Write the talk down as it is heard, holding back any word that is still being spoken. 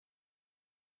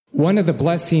One of the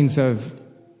blessings of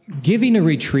giving a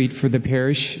retreat for the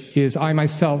parish is I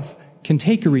myself can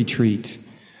take a retreat,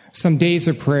 some days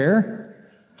of prayer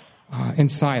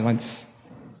and silence.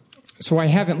 So I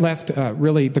haven't left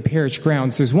really the parish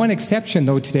grounds. There's one exception,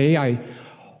 though, today. I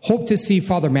hope to see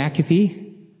Father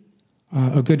McAfee,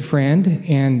 a good friend,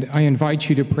 and I invite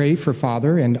you to pray for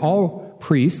Father and all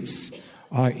priests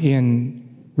in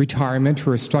retirement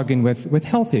who are struggling with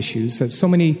health issues. That so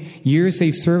many years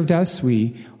they've served us,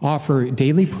 we offer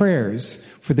daily prayers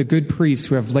for the good priests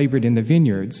who have labored in the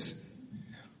vineyards.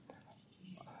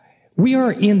 We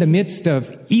are in the midst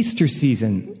of Easter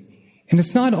season, and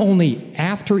it's not only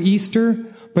after Easter,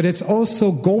 but it's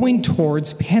also going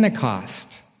towards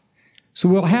Pentecost. So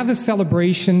we'll have a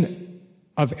celebration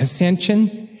of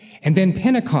Ascension and then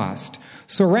Pentecost.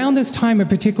 So around this time in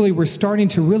particular, we're starting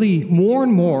to really more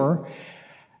and more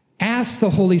ask the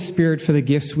Holy Spirit for the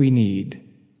gifts we need.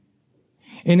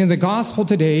 And in the gospel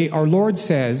today, our Lord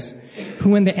says, "Who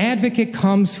when the advocate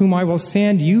comes, whom I will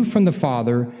send you from the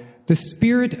Father, the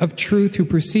Spirit of truth who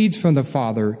proceeds from the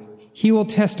Father, he will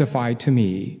testify to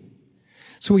me."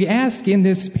 So we ask in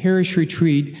this parish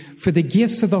retreat for the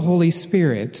gifts of the Holy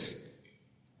Spirit,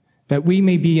 that we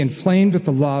may be inflamed with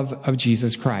the love of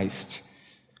Jesus Christ.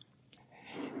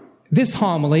 This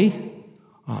homily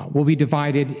will be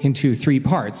divided into 3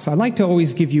 parts. I like to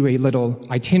always give you a little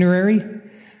itinerary.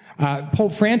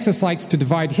 Pope Francis likes to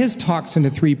divide his talks into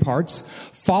 3 parts,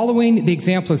 following the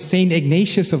example of St.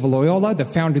 Ignatius of Loyola, the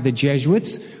founder of the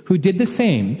Jesuits, who did the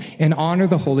same and honor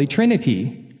the Holy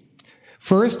Trinity.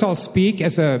 First, I'll speak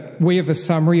as a way of a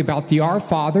summary about the Our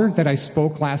Father that I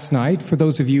spoke last night, for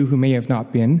those of you who may have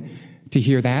not been to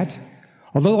hear that.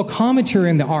 A little commentary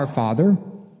on the Our Father.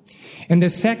 And the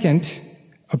second,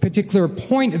 a particular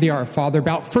point of the Our Father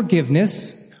about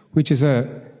forgiveness, which is a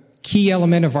key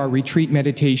element of our retreat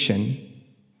meditation.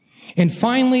 And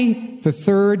finally, the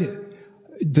third,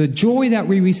 the joy that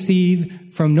we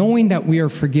receive from knowing that we are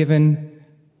forgiven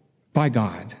by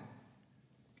God.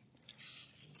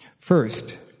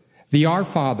 First, the Our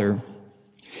Father.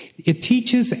 It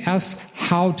teaches us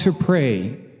how to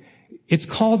pray. It's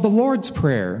called the Lord's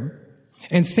Prayer.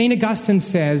 And St. Augustine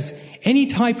says, any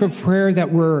type of prayer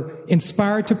that we're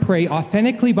inspired to pray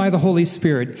authentically by the Holy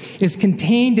Spirit is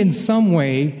contained in some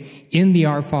way in the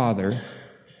Our Father.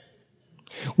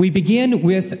 We begin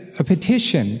with a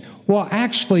petition, well,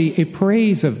 actually a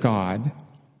praise of God.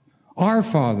 Our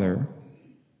Father.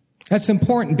 That's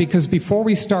important because before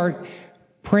we start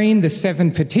praying the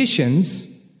 7 petitions,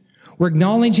 we're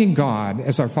acknowledging God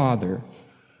as our Father.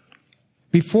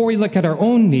 Before we look at our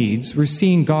own needs, we're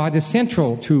seeing God as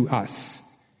central to us,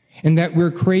 and that we're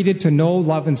created to know,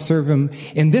 love, and serve Him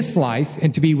in this life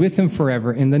and to be with Him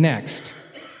forever in the next.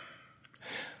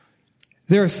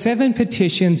 There are 7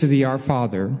 petitions of the Our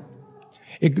Father.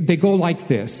 They go like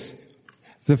this.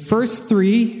 The first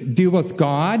 3 deal with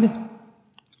God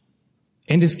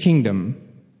and His kingdom.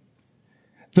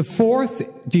 The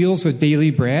 4th deals with daily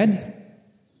bread,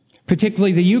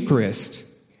 particularly the Eucharist.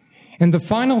 And the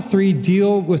final 3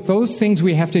 deal with those things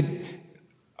we have to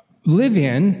live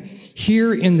in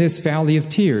here in this valley of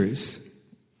tears.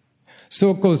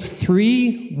 So it goes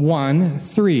 3, 1,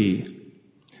 3.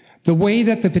 The way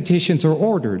that the petitions are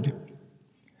ordered.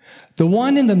 The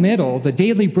one in the middle, the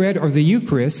daily bread or the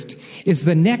Eucharist, is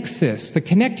the nexus, the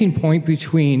connecting point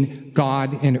between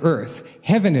God and earth,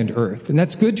 heaven and earth. And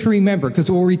that's good to remember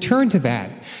because we'll return to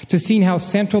that, to seeing how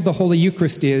central the Holy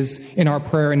Eucharist is in our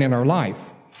prayer and in our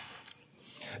life.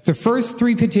 The first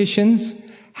 3 petitions,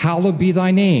 hallowed be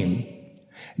thy name.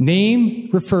 Name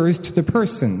refers to the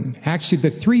person, actually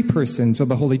the 3 persons of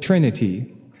the Holy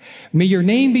Trinity. May your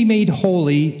name be made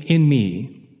holy in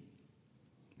me.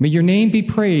 May your name be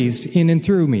praised in and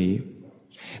through me.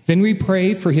 Then we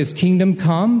pray for His kingdom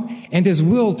come and His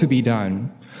will to be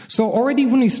done. So already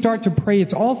when we start to pray,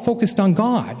 it's all focused on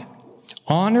God.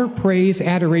 Honor, praise,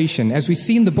 adoration, as we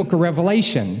see in the book of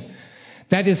Revelation.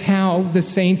 That is how the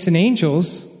saints and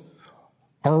angels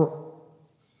are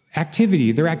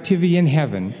their activity in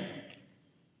heaven.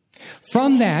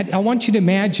 From that, I want you to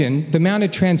imagine the Mount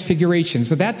of Transfiguration.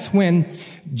 So that's when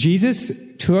Jesus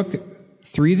took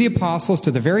 3 of the apostles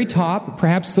to the very top.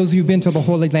 Perhaps those of you who've been to the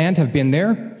Holy Land have been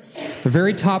there. The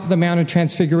very top of the Mount of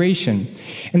Transfiguration.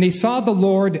 And they saw the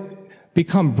Lord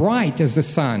become bright as the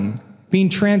sun, being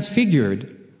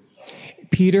transfigured.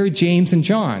 Peter, James, and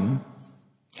John.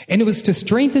 And it was to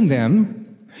strengthen them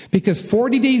because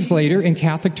 40 days later in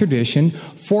Catholic tradition,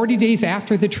 40 days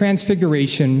after the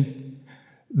Transfiguration,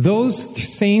 those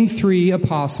same 3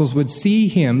 apostles would see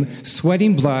Him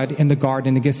sweating blood in the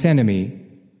Garden of Gethsemane.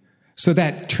 So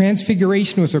that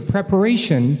Transfiguration was a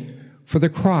preparation for the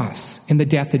cross and the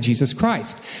death of Jesus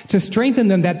Christ, to strengthen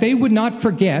them that they would not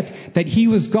forget that he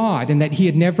was God and that he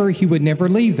would never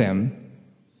leave them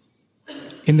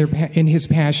in his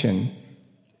passion.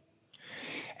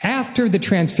 After the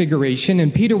transfiguration,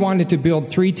 and Peter wanted to build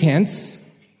 3 tents,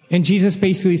 and Jesus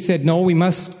basically said, no, we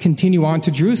must continue on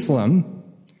to Jerusalem.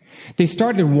 They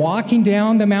started walking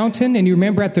down the mountain, and you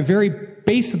remember at the very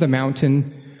base of the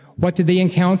mountain, what did they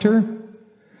encounter?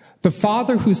 The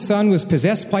father whose son was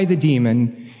possessed by the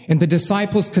demon, and the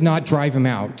disciples could not drive him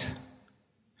out.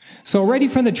 So already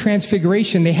from the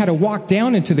transfiguration, they had to walk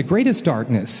down into the greatest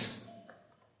darkness.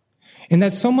 And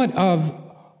that's somewhat of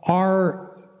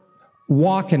our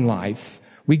walk in life.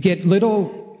 We get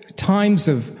little times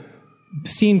of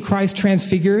seeing Christ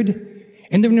transfigured,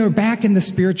 and then we're back in the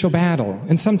spiritual battle.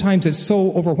 And sometimes it's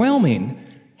so overwhelming.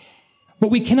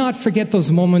 But we cannot forget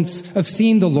those moments of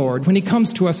seeing the Lord when he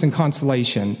comes to us in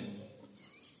consolation.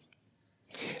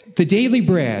 The daily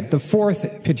bread, the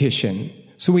 4th petition.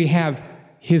 So we have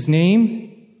his name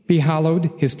be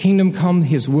hallowed, his kingdom come,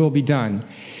 his will be done.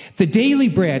 The daily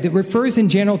bread, it refers in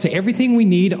general to everything we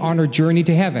need on our journey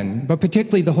to heaven, but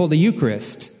particularly the Holy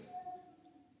Eucharist.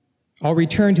 I'll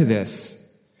return to this.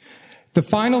 The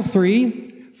final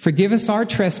 3, forgive us our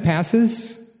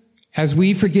trespasses as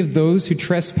we forgive those who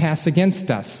trespass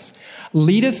against us.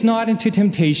 Lead us not into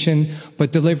temptation,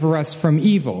 but deliver us from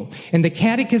evil. And the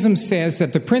Catechism says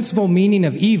that the principal meaning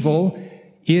of evil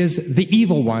is the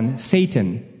evil one,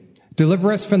 Satan.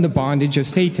 Deliver us from the bondage of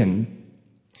Satan.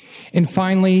 And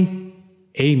finally,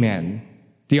 amen.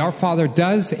 The Our Father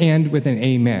does end with an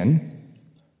amen.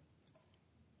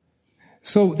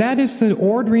 So that is the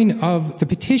ordering of the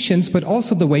petitions, but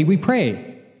also the way we pray.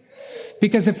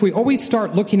 Because if we always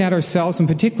start looking at ourselves, and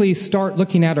particularly start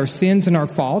looking at our sins and our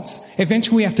faults,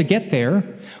 eventually we have to get there.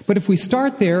 But if we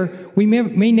start there, we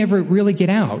may never really get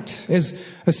out. As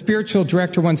a spiritual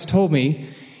director once told me,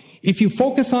 if you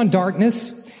focus on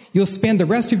darkness, you'll spend the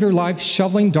rest of your life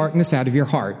shoveling darkness out of your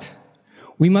heart.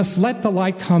 We must let the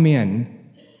light come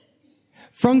in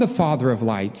from the Father of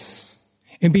lights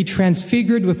and be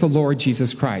transfigured with the Lord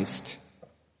Jesus Christ.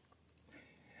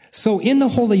 So in the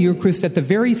Holy Eucharist, at the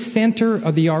very center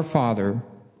of the Our Father,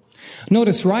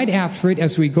 notice right after it,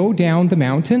 as we go down the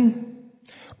mountain,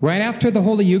 right after the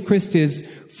Holy Eucharist is,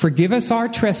 forgive us our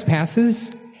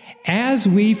trespasses as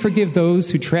we forgive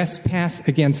those who trespass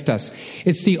against us.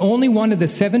 It's the only one of the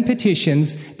 7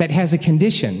 petitions that has a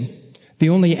condition. The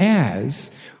only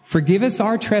as, forgive us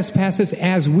our trespasses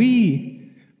as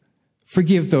we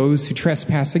forgive those who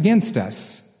trespass against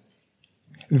us.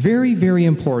 Very, very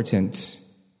important.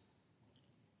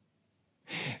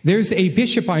 There's a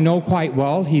bishop I know quite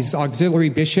well. He's auxiliary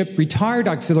bishop, retired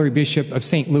auxiliary bishop of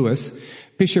St. Louis,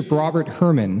 Bishop Robert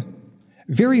Herman.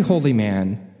 Very holy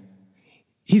man.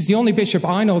 He's the only bishop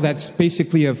I know that's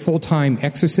basically a full-time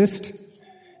exorcist.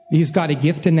 He's got a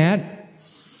gift in that.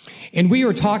 And we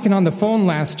were talking on the phone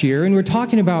last year, and we're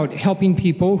talking about helping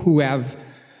people who have,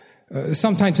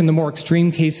 sometimes in the more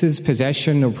extreme cases,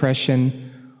 possession,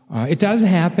 oppression. It does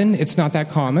happen. It's not that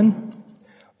common.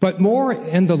 But more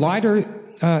in the lighter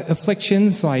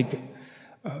afflictions like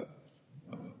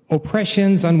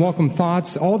oppressions, unwelcome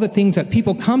thoughts, all the things that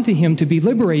people come to him to be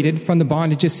liberated from the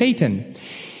bondage of Satan.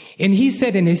 And he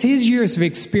said in his years of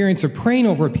experience of praying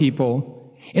over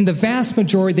people, in the vast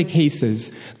majority of the cases,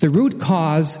 the root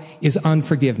cause is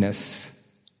unforgiveness.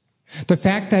 The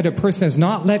fact that a person has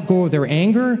not let go of their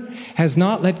anger, has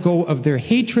not let go of their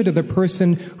hatred of the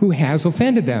person who has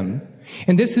offended them.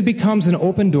 And this becomes an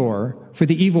open door for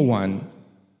the evil one.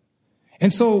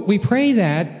 And so we pray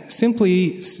that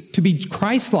simply to be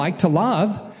Christ-like, to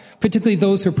love, particularly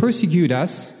those who persecute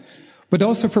us, but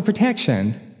also for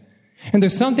protection. And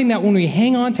there's something that when we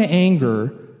hang on to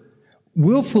anger,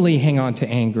 willfully hang on to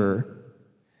anger,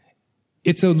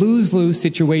 it's a lose-lose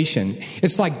situation.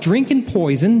 It's like drinking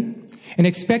poison and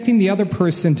expecting the other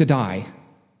person to die.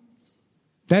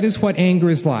 That is what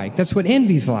anger is like. That's what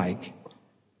envy is like.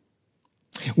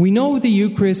 We know the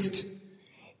Eucharist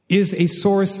is a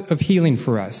source of healing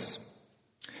for us.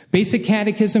 Basic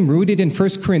Catechism rooted in 1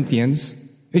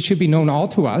 Corinthians, it should be known all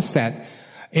to us that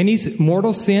any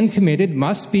mortal sin committed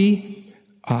must be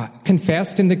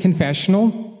confessed in the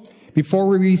confessional before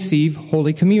we receive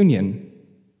Holy Communion.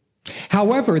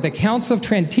 However, the Council of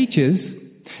Trent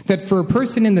teaches that for a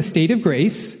person in the state of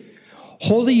grace,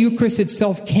 Holy Eucharist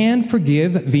itself can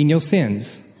forgive venial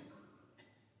sins.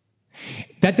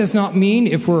 That does not mean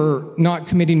if we're not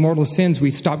committing mortal sins, we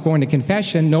stop going to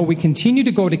confession. No, we continue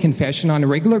to go to confession on a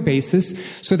regular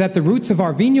basis so that the roots of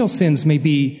our venial sins may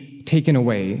be taken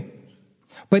away.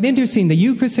 But interesting, the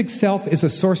Eucharist itself is a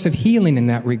source of healing in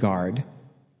that regard.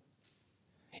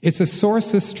 It's a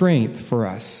source of strength for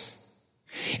us.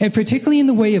 And particularly in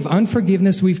the way of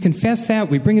unforgiveness, we've confessed that,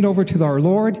 we bring it over to our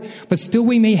Lord, but still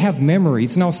we may have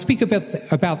memories. And I'll speak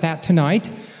about that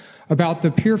tonight, about the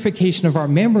purification of our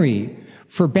memory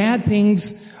for bad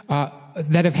things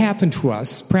that have happened to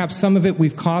us. Perhaps some of it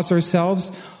we've caused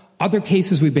ourselves. Other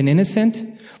cases we've been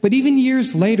innocent. But even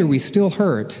years later, we still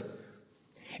hurt.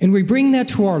 And we bring that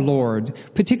to our Lord,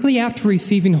 particularly after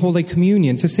receiving Holy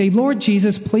Communion, to say, Lord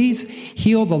Jesus, please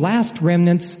heal the last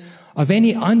remnants of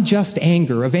any unjust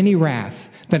anger, of any wrath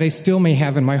that I still may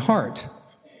have in my heart.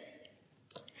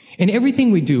 In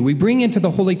everything we do, we bring into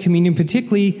the Holy Communion,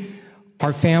 particularly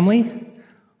our family,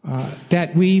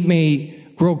 that we may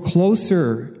grow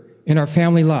closer in our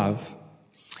family love,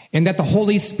 and that the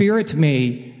Holy Spirit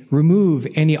may remove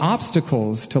any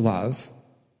obstacles to love.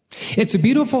 It's a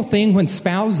beautiful thing when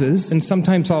spouses, and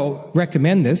sometimes I'll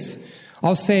recommend this,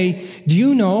 I'll say, do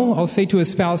you know, I'll say to a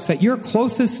spouse, that you're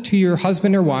closest to your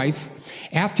husband or wife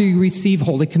after you receive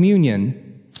Holy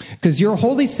Communion? Because your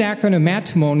holy sacrament of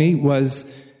matrimony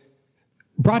was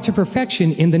brought to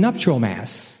perfection in the nuptial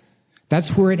mass.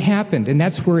 That's where it happened, and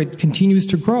that's where it continues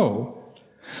to grow.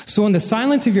 So in the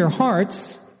silence of your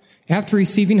hearts, after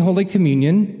receiving Holy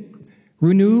Communion,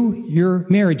 renew your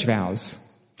marriage vows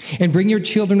and bring your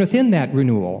children within that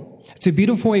renewal. It's a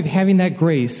beautiful way of having that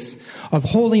grace of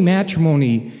holy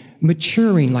matrimony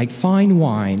maturing like fine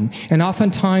wine. And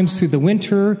oftentimes through the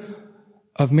winter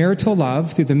of marital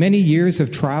love, through the many years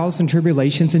of trials and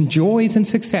tribulations and joys and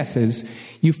successes,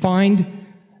 you find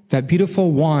that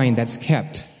beautiful wine that's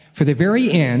kept for the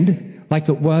very end, like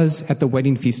it was at the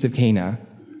wedding feast of Cana.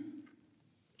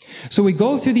 So we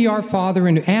go through the Our Father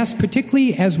and ask,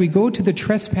 particularly as we go to the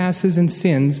trespasses and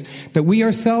sins, that we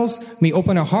ourselves may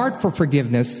open our heart for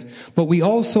forgiveness, but we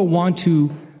also want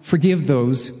to forgive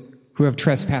those who have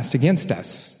trespassed against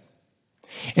us.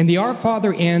 And the Our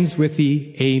Father ends with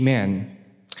the Amen.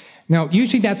 Now,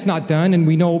 usually that's not done, and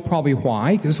we know probably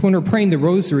why, because when we're praying the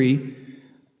rosary,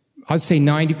 I'd say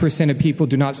 90% of people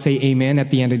do not say Amen at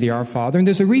the end of the Our Father, and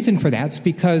there's a reason for that. It's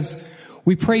because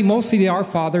we pray mostly the Our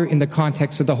Father in the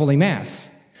context of the Holy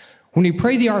Mass. When we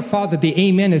pray the Our Father, the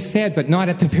Amen is said, but not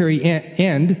at the very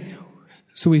end.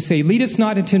 So we say, lead us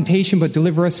not into temptation, but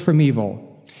deliver us from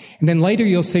evil. And then later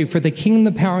you'll say, for the kingdom,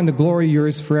 the power, and the glory are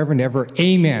yours forever and ever.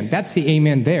 Amen. That's the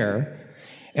Amen there,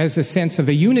 as a sense of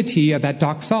a unity of that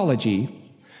doxology.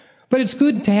 But it's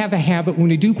good to have a habit when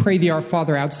we do pray the Our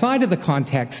Father outside of the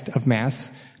context of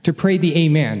Mass to pray the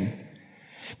Amen,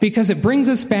 because it brings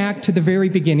us back to the very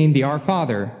beginning, the Our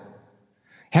Father.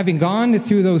 Having gone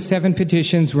through those 7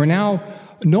 petitions, we're now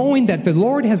knowing that the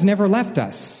Lord has never left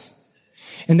us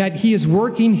and that He is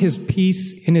working His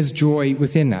peace and His joy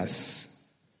within us.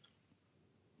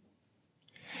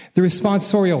 The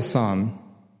responsorial psalm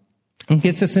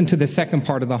gets us into the second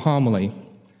part of the homily.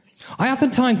 I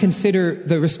oftentimes consider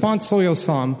the responsorial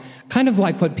psalm kind of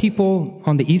like what people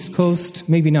on the East Coast,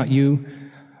 maybe not you,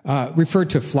 refer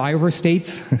to flyover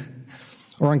states,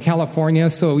 or in California.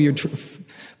 So your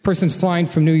person's flying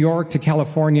from New York to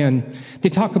California, and they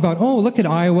talk about, oh, look at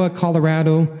Iowa,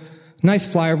 Colorado, nice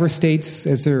flyover states,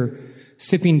 as they're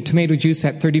sipping tomato juice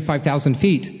at 35,000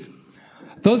 feet.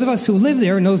 Those of us who live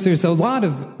there knows there's a lot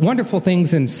of wonderful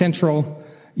things in central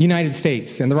United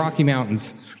States and the Rocky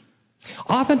Mountains.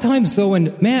 Oftentimes, though,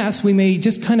 in Mass, we may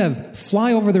just kind of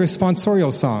fly over the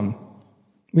responsorial psalm.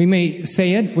 We may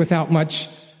say it without much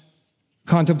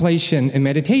contemplation and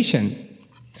meditation.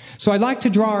 So I'd like to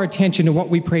draw our attention to what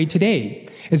we prayed today.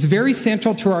 It's very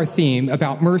central to our theme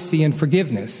about mercy and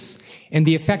forgiveness and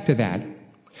the effect of that.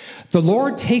 The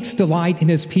Lord takes delight in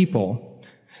His people.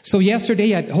 So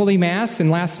yesterday at Holy Mass and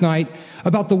last night,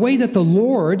 about the way that the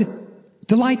Lord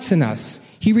delights in us.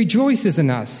 He rejoices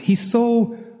in us. He's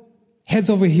so heads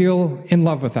over heel in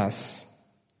love with us.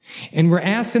 And we're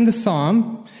asked in the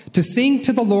psalm to sing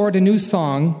to the Lord a new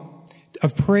song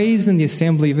of praise in the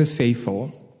assembly of His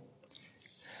faithful.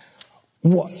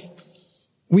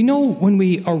 We know when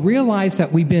we realize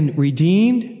that we've been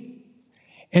redeemed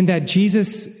and that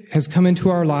Jesus has come into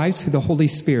our lives through the Holy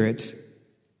Spirit,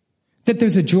 that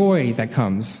there's a joy that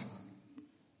comes.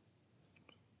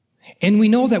 And we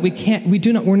know that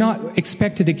we're not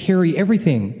expected to carry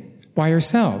everything by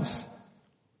ourselves.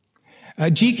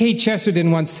 G.K.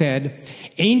 Chesterton once said,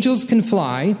 angels can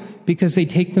fly because they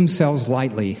take themselves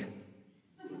lightly.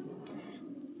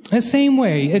 The same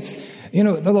way,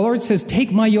 the Lord says,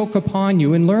 take my yoke upon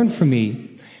you and learn from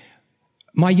me.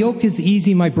 My yoke is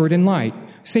easy, my burden light.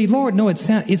 Say, Lord, no, it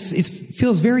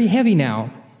feels very heavy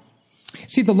now.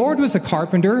 See, the Lord was a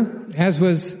carpenter, as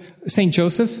was St.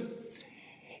 Joseph.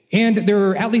 And there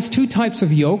are at least 2 types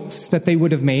of yokes that they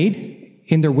would have made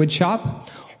in their wood shop.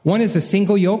 One is a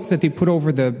single yoke that they put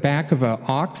over the back of an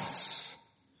ox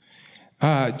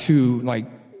to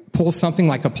pull something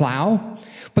like a plow.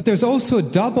 But there's also a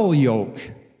double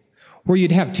yoke where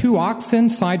you'd have 2 oxen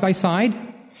side by side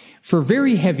for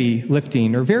very heavy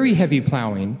lifting or very heavy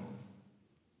plowing.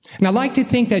 And I like to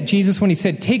think that Jesus, when he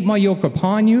said, "Take my yoke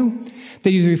upon you," that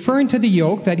he's referring to the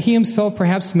yoke that he himself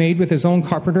perhaps made with his own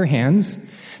carpenter hands,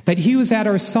 that he was at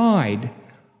our side,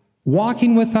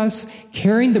 walking with us,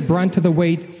 carrying the brunt of the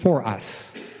weight for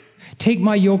us. Take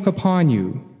my yoke upon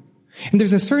you. And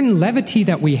there's a certain levity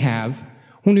that we have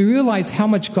when we realize how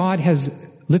much God has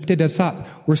lifted us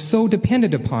up. We're so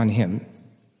dependent upon him.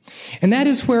 And that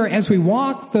is where, as we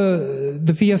walk the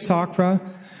Via Sacra,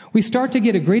 we start to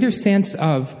get a greater sense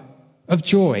of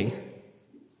joy.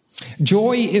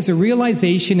 Joy is a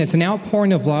realization, it's an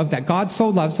outpouring of love that God so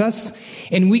loves us,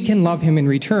 and we can love him in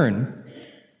return.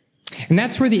 And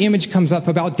that's where the image comes up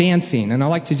about dancing. And I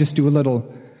like to just do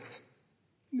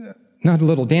not a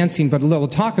little dancing, but a little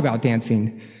talk about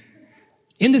dancing.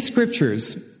 In the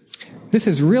scriptures, this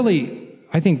is really,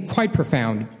 I think, quite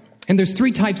profound. And there's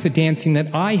 3 types of dancing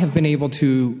that I have been able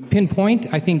to pinpoint.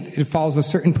 I think it follows a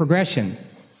certain progression.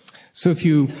 So if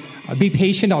you be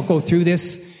patient, I'll go through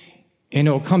this, and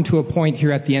it'll come to a point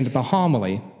here at the end of the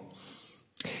homily.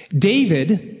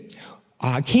 David,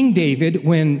 King David,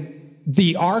 when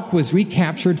the ark was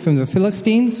recaptured from the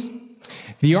Philistines,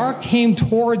 the ark came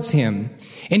towards him,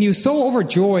 and he was so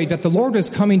overjoyed that the Lord was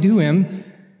coming to him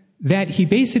that he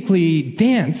basically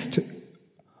danced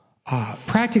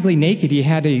practically naked. He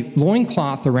had a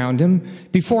loincloth around him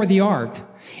before the ark,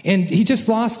 and he just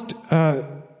lost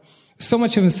so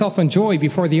much of himself in joy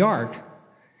before the ark.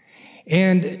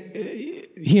 And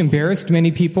he embarrassed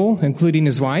many people, including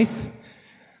his wife.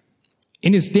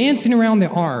 In his dancing around the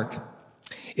ark,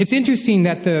 it's interesting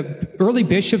that the early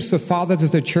bishops, the fathers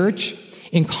of the church,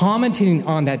 in commenting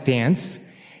on that dance,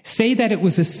 say that it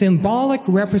was a symbolic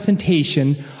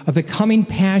representation of the coming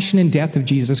passion and death of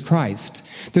Jesus Christ.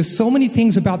 There's so many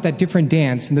things about that different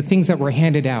dance and the things that were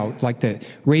handed out, like the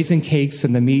raisin cakes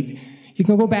and the meat. You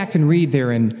can go back and read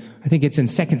there, and I think it's in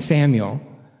 2 Samuel.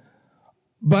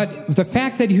 But the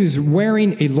fact that he was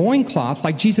wearing a loincloth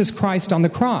like Jesus Christ on the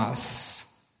cross,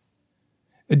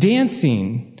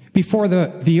 dancing before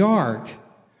the ark,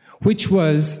 which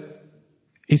was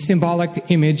a symbolic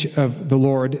image of the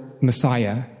Lord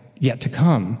Messiah yet to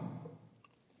come.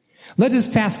 Let us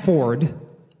fast forward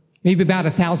maybe about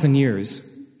 1,000 years.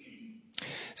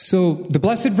 So the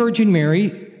Blessed Virgin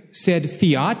Mary said,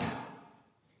 "Fiat,"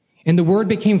 and the Word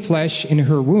became flesh in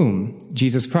her womb,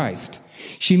 Jesus Christ.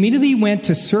 She immediately went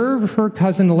to serve her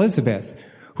cousin Elizabeth,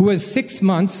 who was 6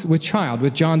 months with child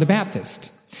with John the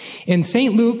Baptist. And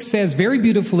St. Luke says very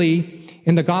beautifully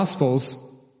in the Gospels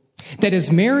that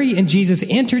as Mary and Jesus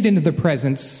entered into the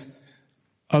presence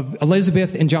of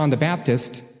Elizabeth and John the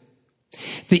Baptist,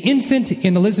 the infant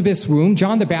in Elizabeth's womb,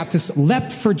 John the Baptist,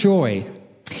 leapt for joy.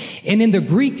 And in the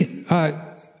Greek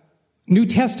New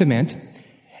Testament,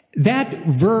 that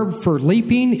verb for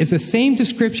leaping is the same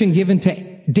description given to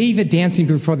David dancing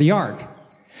before the ark.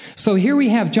 So here we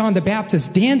have John the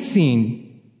Baptist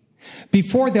dancing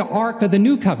before the ark of the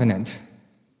new covenant.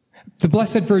 The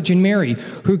Blessed Virgin Mary,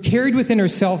 who carried within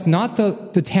herself not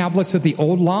the tablets of the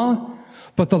old law,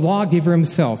 but the lawgiver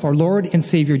himself, our Lord and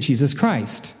Savior Jesus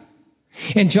Christ.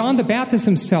 And John the Baptist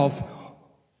himself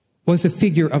was a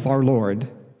figure of our Lord.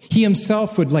 He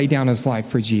himself would lay down his life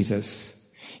for Jesus.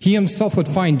 He himself would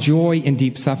find joy in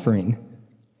deep suffering.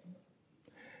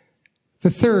 The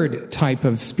third type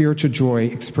of spiritual joy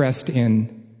expressed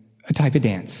in a type of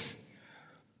dance.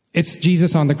 It's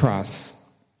Jesus on the cross.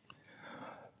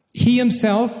 He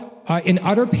himself, in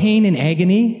utter pain and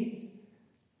agony,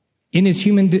 in his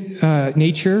human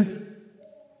nature,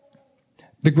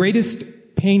 the greatest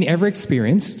pain ever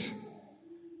experienced,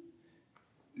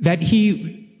 that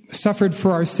he suffered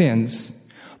for our sins.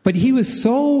 But he was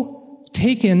so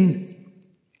taken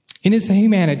in his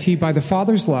humanity by the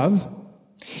Father's love.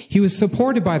 He was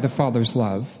supported by the Father's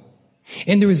love.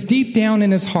 And there was deep down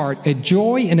in his heart a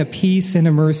joy and a peace and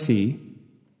a mercy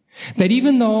that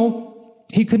even though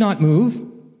he could not move,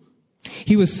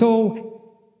 he was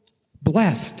so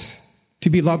blessed to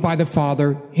be loved by the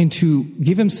Father and to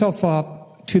give himself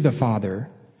up to the Father.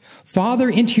 Father,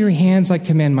 into your hands I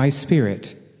commend my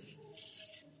spirit.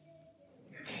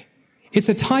 It's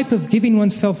a type of giving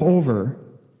oneself over.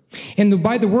 And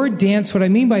by the word dance, what I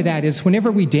mean by that is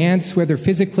whenever we dance, whether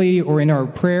physically or in our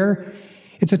prayer,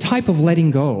 it's a type of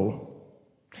letting go.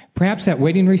 Perhaps at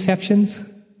wedding receptions,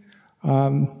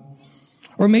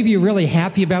 or maybe you're really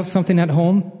happy about something at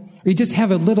home, or you just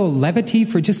have a little levity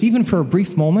even for a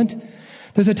brief moment.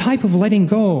 There's a type of letting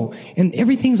go, and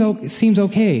everything seems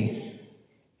okay.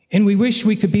 And we wish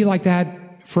we could be like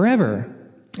that forever.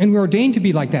 And we're ordained to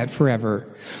be like that forever.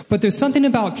 But there's something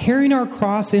about carrying our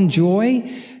cross in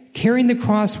joy, carrying the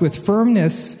cross with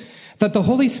firmness, that the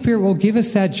Holy Spirit will give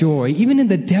us that joy, even in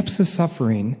the depths of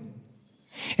suffering.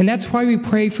 And that's why we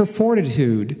pray for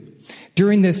fortitude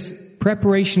during this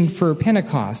preparation for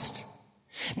Pentecost,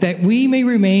 that we may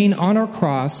remain on our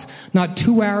cross not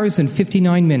 2 hours and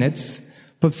 59 minutes,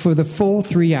 but for the full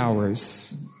 3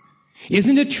 hours.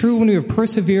 Isn't it true when we have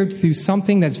persevered through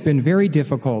something that's been very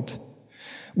difficult,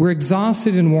 we're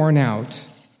exhausted and worn out,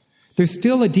 there's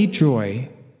still a deep joy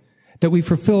that we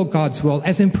fulfill God's will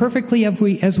as imperfectly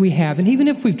as we have. And even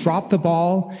if we've dropped the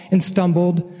ball and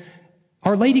stumbled,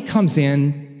 Our Lady comes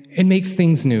in and makes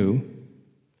things new.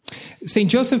 St.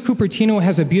 Joseph Cupertino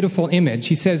has a beautiful image.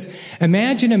 He says,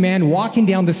 imagine a man walking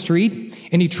down the street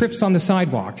and he trips on the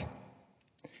sidewalk.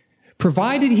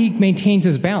 Provided he maintains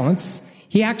his balance,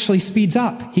 he actually speeds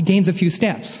up. He gains a few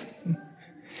steps.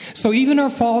 So even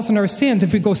our falls and our sins,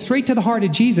 if we go straight to the heart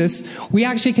of Jesus, we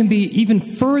actually can be even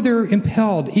further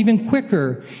impelled, even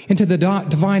quicker into the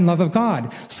divine love of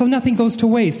God. So nothing goes to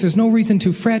waste. There's no reason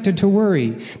to fret or to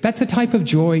worry. That's a type of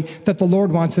joy that the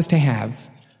Lord wants us to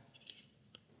have.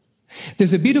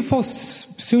 There's a beautiful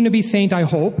soon-to-be saint, I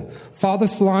hope, Father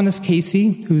Solanus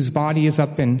Casey, whose body is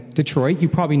up in Detroit. You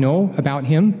probably know about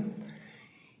him.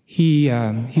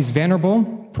 He's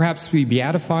venerable, perhaps to be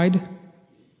beatified.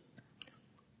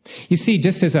 You see,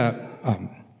 just as a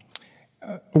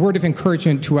word of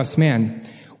encouragement to us men,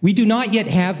 we do not yet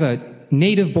have a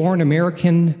native-born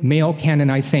American male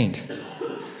canonized saint.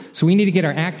 So we need to get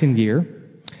our act in gear.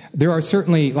 There are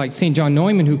certainly, like St. John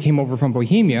Neumann, who came over from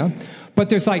Bohemia, but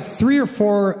there's like 3 or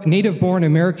 4 native-born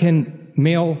American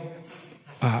male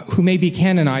who may be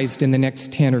canonized in the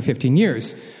next 10 or 15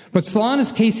 years. But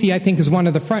Solanus Casey, I think, is one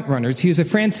of the front runners. He was a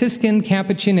Franciscan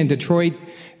Capuchin in Detroit,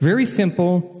 very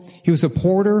simple. He was a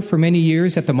porter for many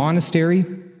years at the monastery.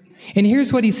 And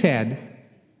here's what he said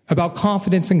about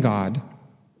confidence in God.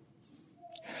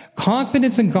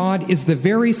 Confidence in God is the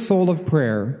very soul of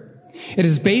prayer. It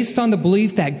is based on the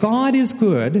belief that God is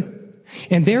good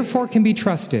and therefore can be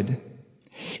trusted.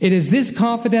 It is this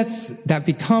confidence that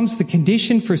becomes the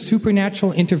condition for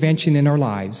supernatural intervention in our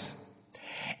lives.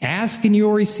 Ask and you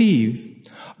will receive.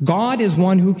 God is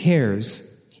one who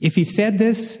cares. If he said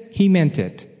this, he meant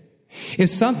it. If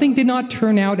something did not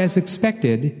turn out as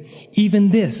expected, even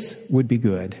this would be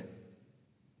good.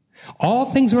 All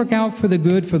things work out for the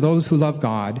good for those who love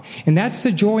God, and that's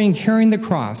the joy in carrying the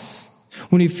cross.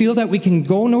 When we feel that we can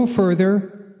go no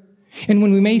further, and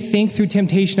when we may think through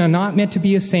temptation I'm not meant to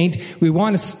be a saint, we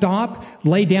want to stop,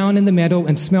 lay down in the meadow,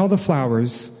 and smell the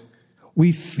flowers.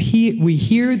 We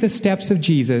hear the steps of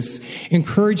Jesus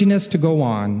encouraging us to go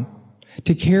on,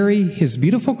 to carry his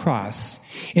beautiful cross,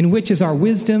 in which is our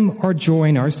wisdom, our joy,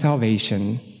 and our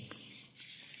salvation.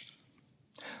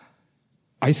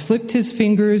 I slipped his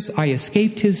fingers, I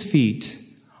escaped his feet.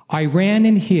 I ran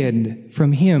and hid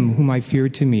from him whom I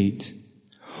feared to meet.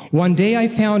 One day I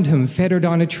found him fettered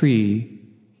on a tree.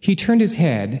 He turned his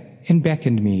head and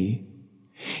beckoned me.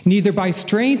 Neither by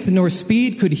strength nor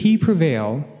speed could he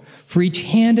prevail, for each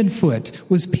hand and foot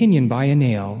was pinioned by a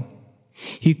nail.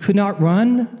 He could not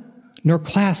run, nor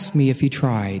clasp me if he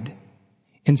tried.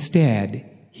 Instead,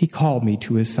 he called me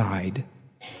to his side.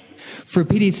 For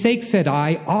pity's sake, said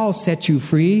I, I'll set you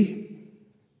free.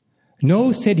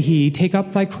 No, said he, take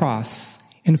up thy cross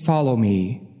and follow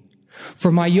me.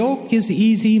 For my yoke is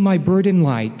easy, my burden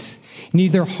light,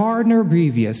 neither hard nor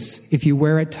grievous if you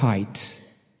wear it tight.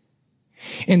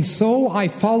 And so I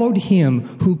followed him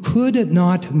who could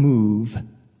not move,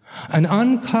 an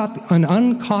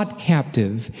uncaught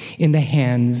captive in the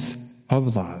hands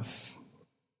of love.